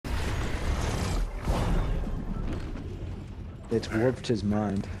It's warped his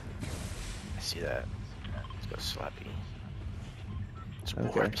mind. I see that. Let's go Slappy. It's Okay.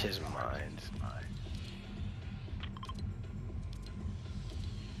 warped his mind.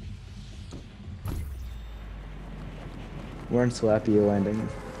 Where in Slappy you landing?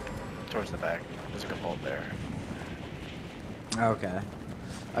 Towards the back. There's like a vault there. Okay.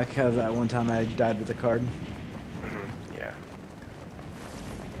 I have that one time I died with a card. Yeah.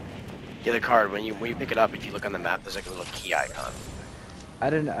 Yeah, the card, when you pick it up, if you look on the map, there's like a little key icon. I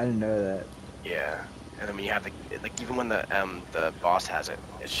didn't know that. Yeah. And then when you have the, like, even when the boss has it,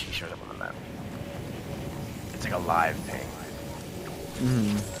 she shows up on the map. It's like a live thing.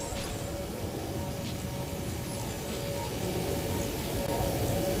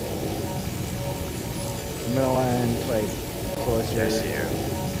 I'm gonna land like closer. Yeah, I see you. Or...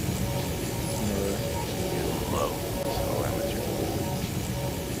 You're a little low. So I'll land with you.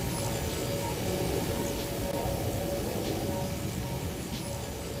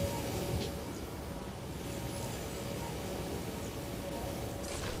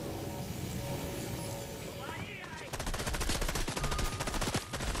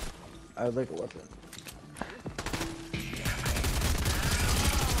 I would like a weapon.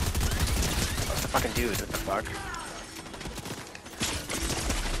 What's the fucking dude? What the fuck?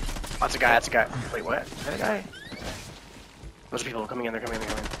 Oh, that's a guy, that's a guy. Wait, what? Is that a guy? Those people coming in, they're coming in,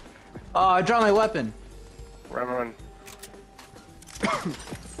 they're coming in. Oh, I dropped my weapon. Run, run. Give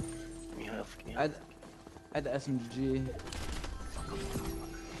me health, give me I health. had the SMG.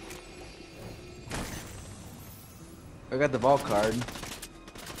 I got the vault card.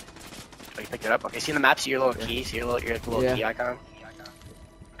 Oh, you picked it up? Okay, see in the map, see your little key? See your little Yeah. key icon?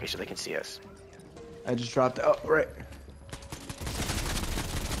 Okay, so they can see us. I just dropped it. Oh, right.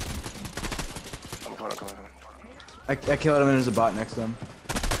 I'm coming, I'm coming, I'm coming. I killed him and there's a bot next to him.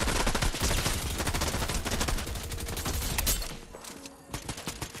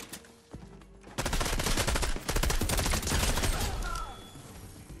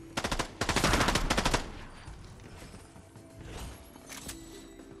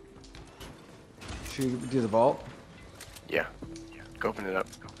 Should we do the vault? Yeah. Go open it up.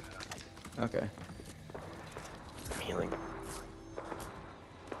 Okay. I'm healing.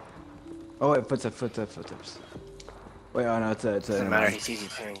 Oh wait, footsteps. Wait, oh no, it's a. Doesn't matter, he sees you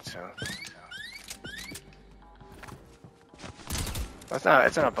ping, so. It's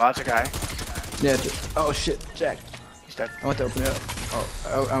not a bot, it's a guy. Yeah. Oh shit, Jack. He's dead. I want to open it up.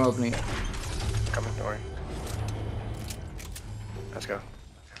 Oh, I'm opening it. Coming, don't worry. Let's go.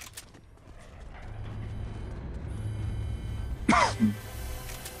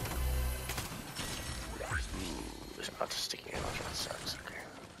 There's a bunch of sticky arrows, that sucks. Okay.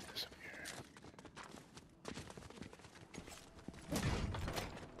 This up here.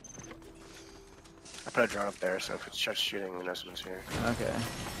 I put a drone up there, so if it starts shooting, we know someone's here. Okay.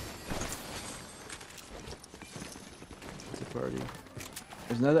 It's a party.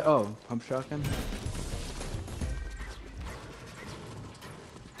 There's another. Oh, pump shotgun.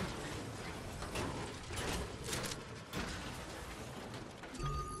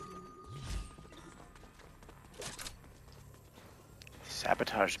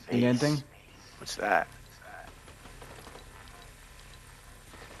 Sabotage base. You anything? What's that?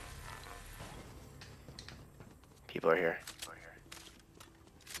 People are here.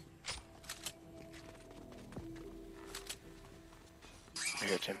 You're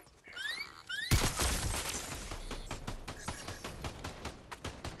here, Tim.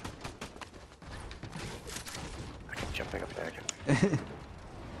 I keep jumping up there.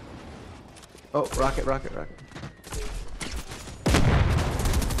 Oh, rocket.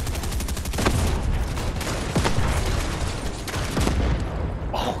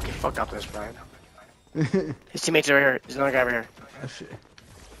 Oh, get fucked up this, Brian. His teammates are here. There's another guy over here. Oh shit.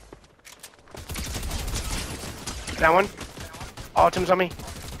 That one. Oh, Tim's on me.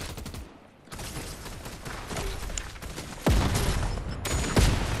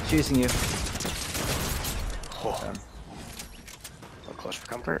 Chasing you. Oh. So close for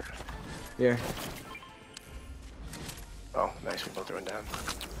comfort. Here. Oh, nice. We both went down.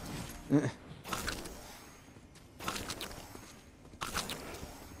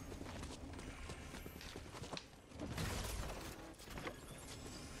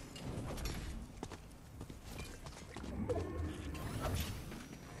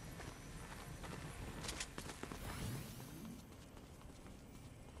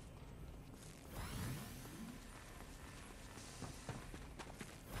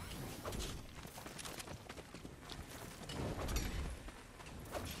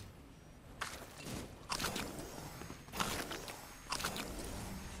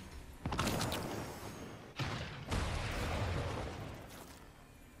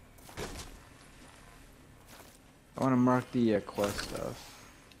 I want to mark the quest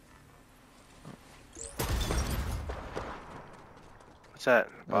stuff. What's that?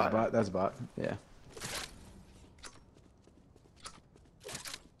 That's bot. That's bot. Yeah.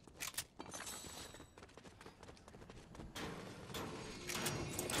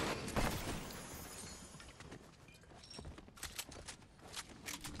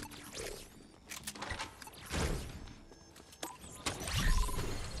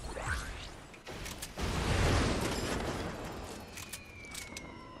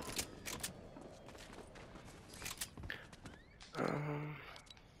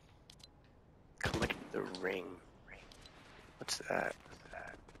 Collect the ring. What's that?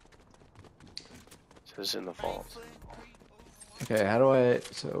 It says in the vault. Okay, how do I...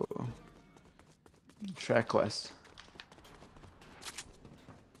 So... Track quest.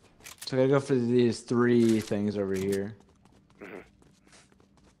 So I gotta go for these 3 things over here. Mm-hmm.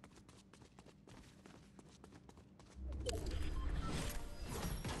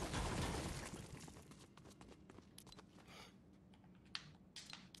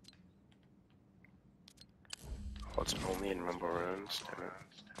 Oh, it's only in Rumble Runes. Damn it.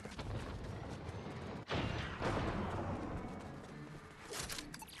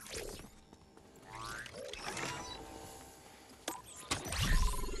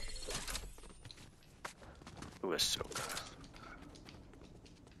 Ooh, Ahsoka.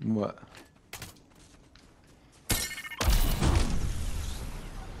 What?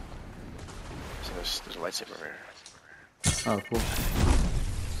 So there's a lightsaber over here. Oh, cool.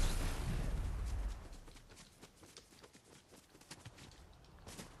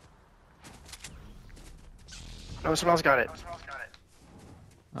 No, someone else got it.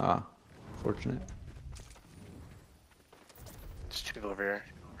 Ah, fortunate. There's 2 people over here.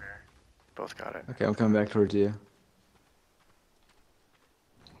 Both got it. Okay, I'm coming back towards you.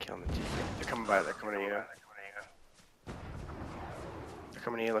 Kill them. They're coming by. They're coming to you. They're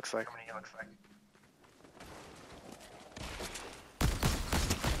coming to you, looks like.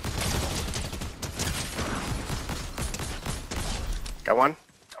 Got one?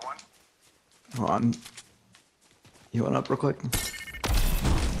 Hold on. You want up real quick?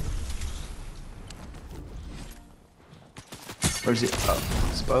 Where's he? Oh,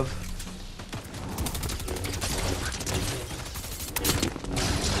 it's above.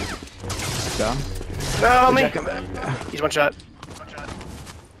 Down. No, me! Come back. He's one shot.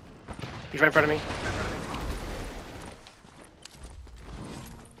 He's right in front of me.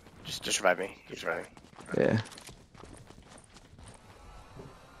 Just revive me. He's running. Yeah.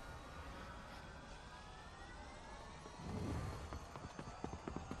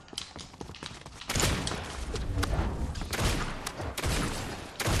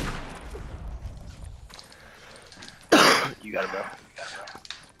 You got him, bro.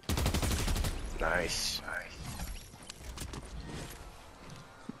 Nice.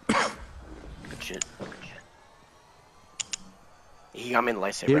 Good shit. He got me in the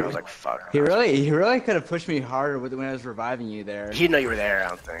lightsaber. I was like, fuck. He really could have pushed me harder when I was reviving you there. He didn't know you were there, I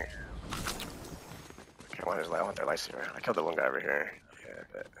don't think. Okay, I want their lightsaber. I killed the one guy over here. Yeah,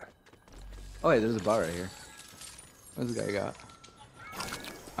 but... Oh wait, there's a bot right here. What's this guy got?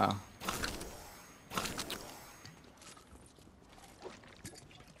 Oh.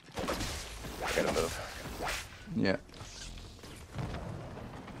 I gotta move. Yeah.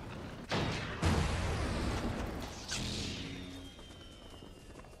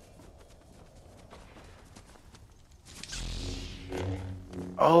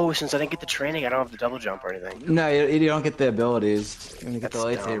 Oh, since I didn't get the training, I don't have the double jump or anything. No, you don't get the abilities. You only get the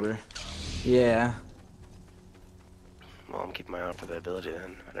That's lightsaber. Yeah. Well, I'm keeping my eye out for the ability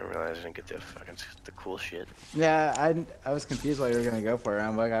then. I didn't realize I didn't get the cool shit. Yeah, I was confused why you were gonna go for it.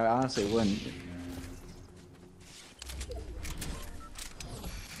 I'm like, I honestly wouldn't.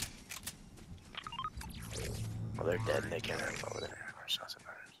 Well, they're dead and they can't have over there. Or shots it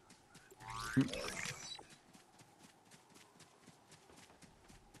matters.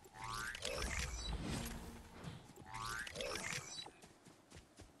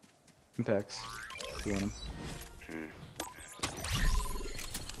 Impacts. If you want them.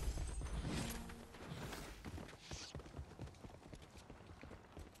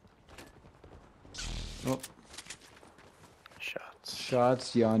 Oh.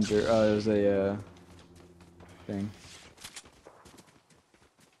 Shots yonder. Oh, there's a thing.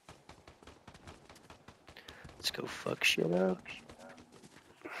 Let's go fuck shit up.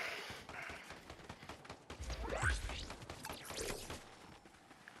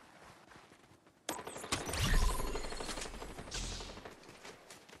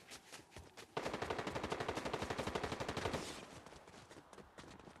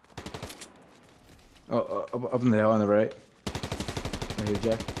 Oh, up in the hill on the right. Right here,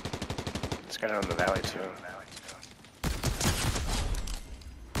 Jack. This guy down in the valley too.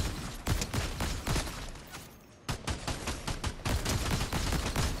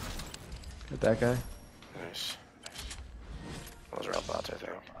 Hit that guy. Nice. Those are all bots, I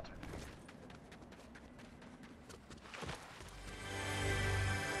think.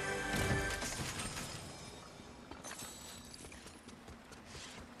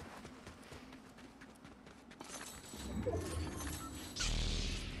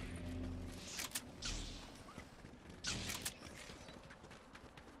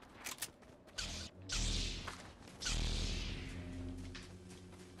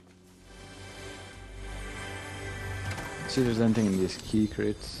 See if there's anything in these key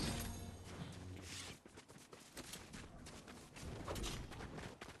crates.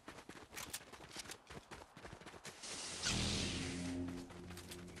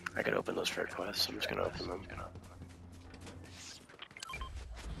 I could open those for quests. I'm just gonna open them.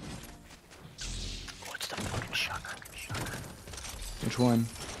 What's the fucking shotgun? Which one?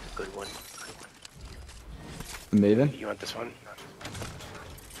 Good one. The Maven? You want this one?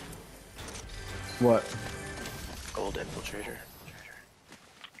 What? Gold infiltrator.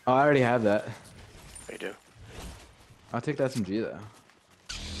 Oh, I already have that. You do. I'll take that SMG though.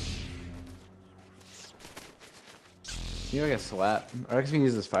 You know, I get slap. Or I guess we can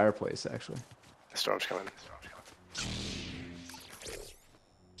use this fireplace actually. The storm's coming.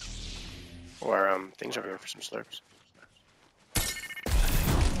 Or things over here for some slurps.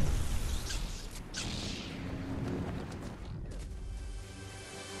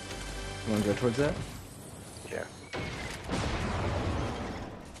 You wanna go towards that? Yeah.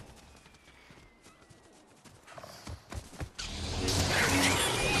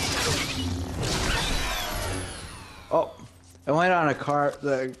 Oh, I went on a car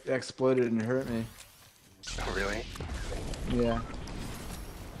that exploded and hurt me. Oh, really? Yeah.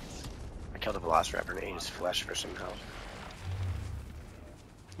 I killed a velociraptor and ate his flesh for some health.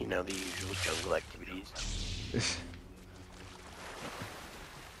 You know, the usual jungle activities.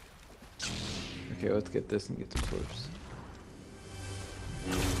 Okay, let's get this and get some clips.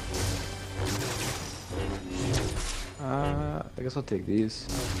 I guess I'll take these.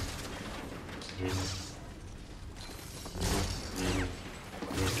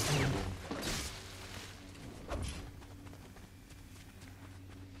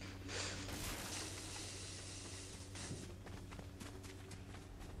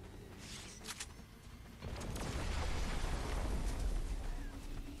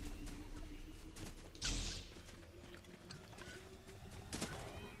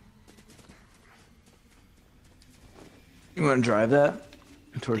 You want to drive that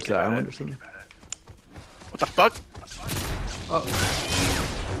towards the island or something? What the fuck? Oh.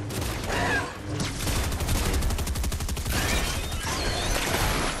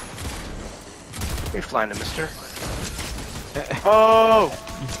 You're flying to mister. Oh!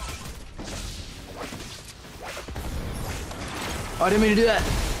 Oh, I didn't mean to do that.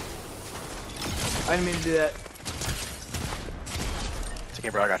 I didn't mean to do that. It's okay,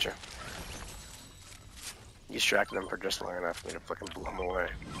 bro. I got you. You distracted them for just long enough for me to fucking blow them away.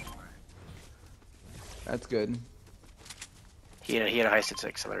 That's good. He had a high to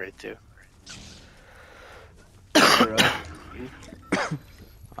accelerate too.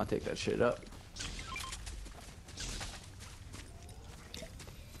 I'll take that shit up.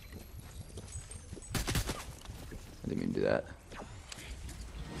 I didn't mean to do that.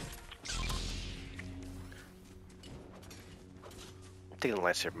 I'm thinking the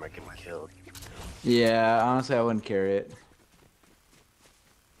lightsaber might get me killed. Yeah, honestly, I wouldn't carry it.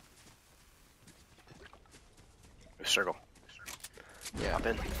 Circle. Yeah. Hop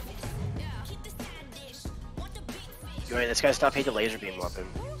in. You want this guy stop hitting the laser beam weapon.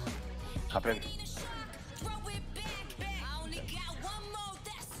 Hop in.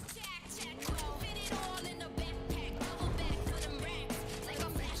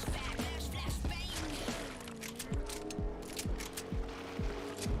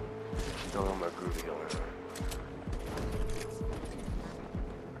 Don't know my groovy going on.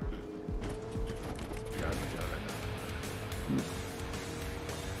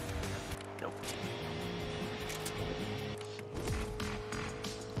 Nope.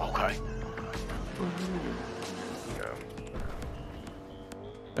 Okay. Yeah.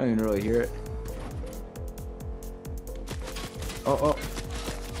 I don't even really hear it. Oh, oh.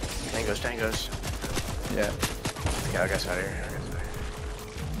 Tangos. Yeah. Yeah, I guess out of here.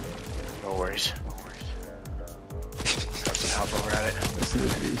 No worries. Got some help over at it. This is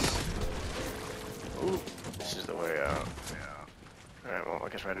a beast. Ooh, this is the way out. Alright, well, I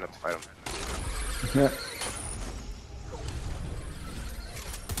guess we're heading up to fight him. I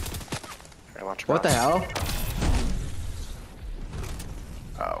watch What the hell?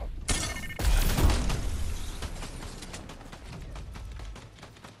 Oh.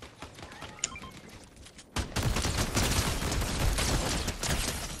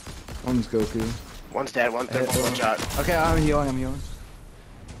 One's Goku. One's dead, one's dead, one shot. Okay, I'm healing, You're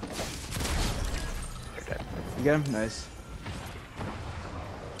dead. You get him? Nice.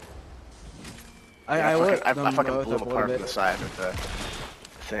 Yeah, I fucking blew him apart from the side with the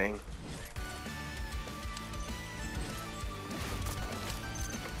thing.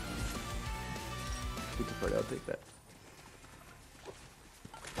 I'll take that.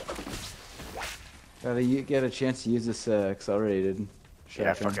 You get a chance to use this accelerated shotgun.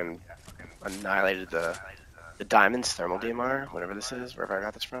 Yeah, fucking annihilated the diamonds, thermal DMR, whatever this is, wherever I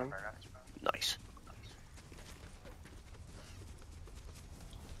got this from. Nice.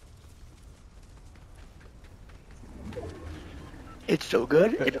 It's so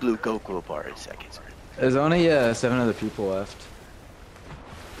good, it blew Goku apart in seconds. There's only 7 other people left.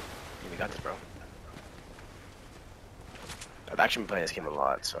 Yeah, we got this, bro. I've actually been playing this game a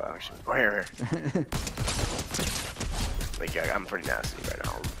lot, so I actually... Oh, here. Like, yeah, I'm pretty nasty right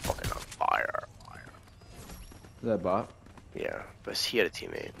now. I'm fucking on fire. Is that a bot? Yeah, but he had a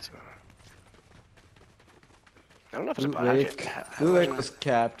teammate, so... I don't know if it's a bot. Blue Lake was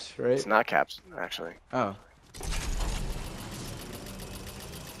capped, right? It's not capped, actually. Oh.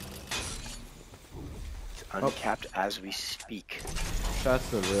 It's uncapped as we speak. Shots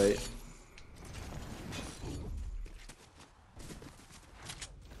to the right.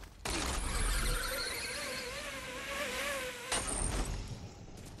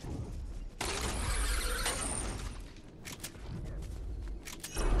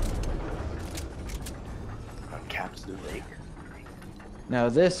 Uncapped the lake. Now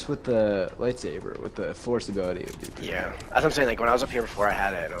this with the lightsaber, with the force ability would be pretty Yeah, good. that's what I'm saying. Like when I was up here before, I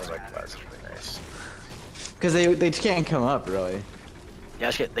had it, and I was like, wow, that's really nice. Because they can't come up really.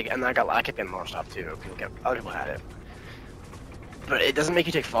 Yeah, and I kept getting launched off too. Other people had it, but it doesn't make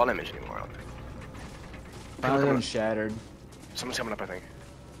you take fall damage anymore. I don't think. Finally been shattered. Someone's coming up, I think.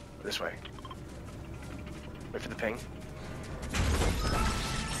 This way. Wait for the ping.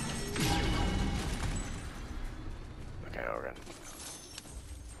 Okay, now we're good.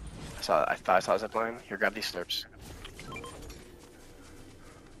 I thought I saw a zip line. Here, grab these slurps.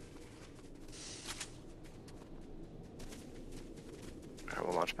 Alright,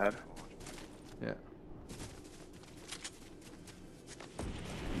 we'll launch pad. Yeah.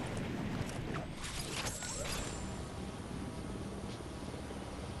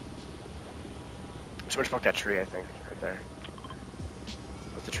 Someone spoke that tree, I think, right there.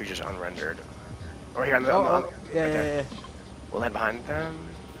 With the tree just unrendered. Or here on the. Yeah, right yeah. We'll head behind them.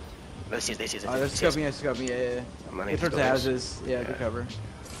 They see us. Oh, they're scoping, yeah. I'm running Get towards the houses. Yeah, good cover.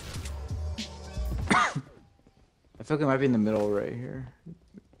 I feel like it might be in the middle right here.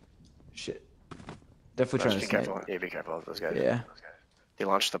 Shit. Definitely trying to be snipe. careful. Yeah, be careful of those guys. Yeah. They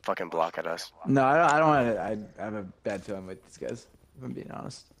launched the fucking block at us. No, I don't want to. I have a bad feeling with these guys, if I'm being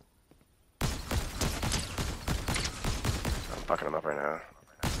honest. I'm fucking them up right now.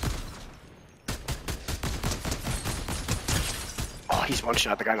 Oh, he's one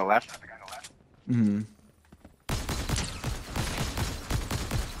shot. The guy on the left. Mm-hmm.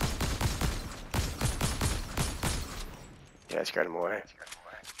 Yeah, I scared him away.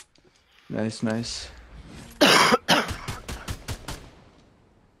 Nice, nice.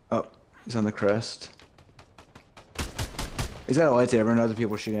 Oh, he's on the crest. He's got a lightsaber and other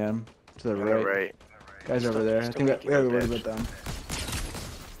people shooting at him. To the right. Right. Guys over there. I think we gotta be worried about them.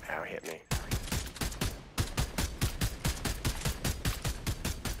 Ow, hit me.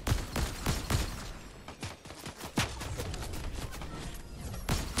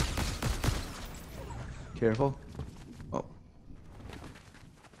 Careful. Oh.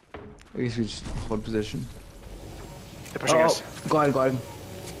 I guess we just hold position. They're pushing us. Glide.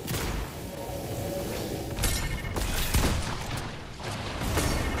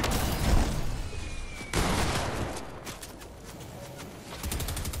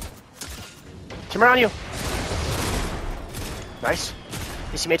 Come around you. Nice.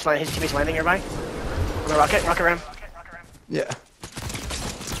 His teammate's landing nearby. I'm gonna rocket around. Yeah.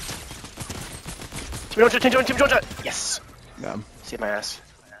 Team join. Yes. Got him. Save my ass.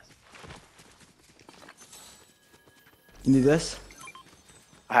 You need this?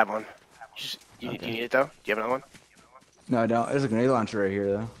 I have one. Do you need it though? Do you have another one? No, I don't. There's a grenade launcher right here,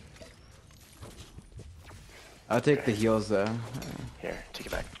 though. I'll take the heals, though. Here, take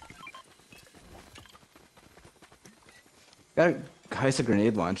it back. Gotta heist a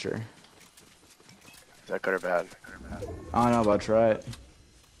grenade launcher. that good or bad? I don't know about try it.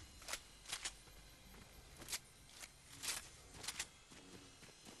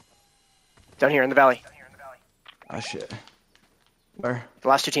 Down here in the valley. Oh shit. Where? The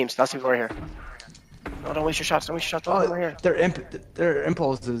last two teams. The last two people are here. No, don't waste your shots. Don't waste your shots. Don't Oh, over here. their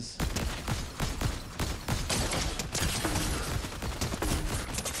impulses.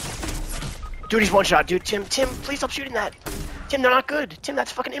 Dude, he's one shot, dude. Tim, please stop shooting that. Tim, they're not good. Tim,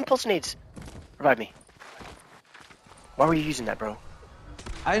 that's fucking impulse nades. Revive me. Why were you using that, bro?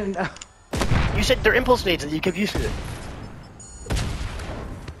 I didn't know. You said they're impulse nades and you kept using it.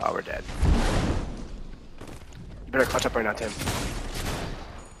 Oh, we're dead. You better clutch up right now, Tim.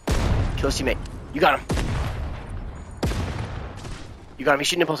 Kill his teammate. You got him. You got him. He's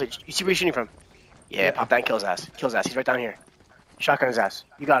shooting impulse nades. You see where he's shooting from? Yeah, pop that and kill his ass. Kill his ass. He's right down here. Shotgun his ass.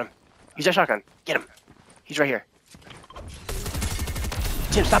 You got him. Use that shotgun. Get him. He's right here.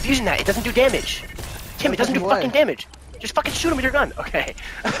 Tim, stop using that. It doesn't do damage. Tim, it doesn't do fucking damage. Just fucking shoot him with your gun. Okay.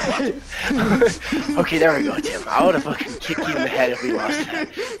 Okay, there we go, Tim. I would have fucking kicked you in the head if we lost that.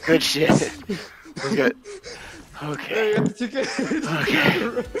 Good shit. We're good. Okay. Okay.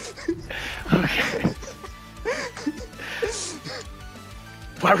 Okay.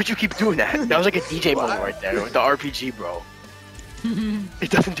 Why would you keep doing that? That was like a DJ moment right there with the RPG, bro.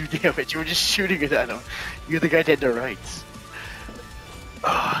 It doesn't do damage. You were just shooting it at him. You're the guy that had the rights.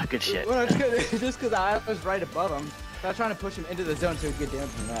 Oh, good shit. Well, just because I was right above him. I was trying to push him into the zone so he'd get damage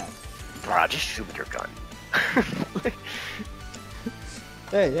from that. Bro, just shoot with your gun.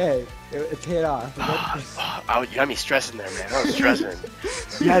 Hey, it paid off. You had me stressing there, man. I was stressing.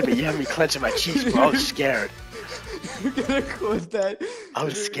 You had me clenching my cheeks, bro. I was scared. You're gonna close that. I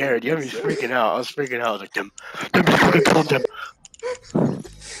was scared. You had me freaking out. I was freaking out. I was like, Tim, fucking kill him.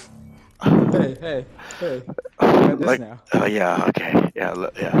 Hey. Got this Like, now. oh yeah, okay,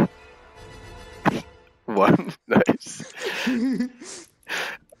 yeah. One, nice.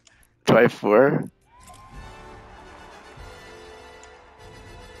 Try 4.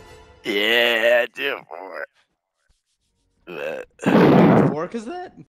 Yeah, do 4. 4 is that?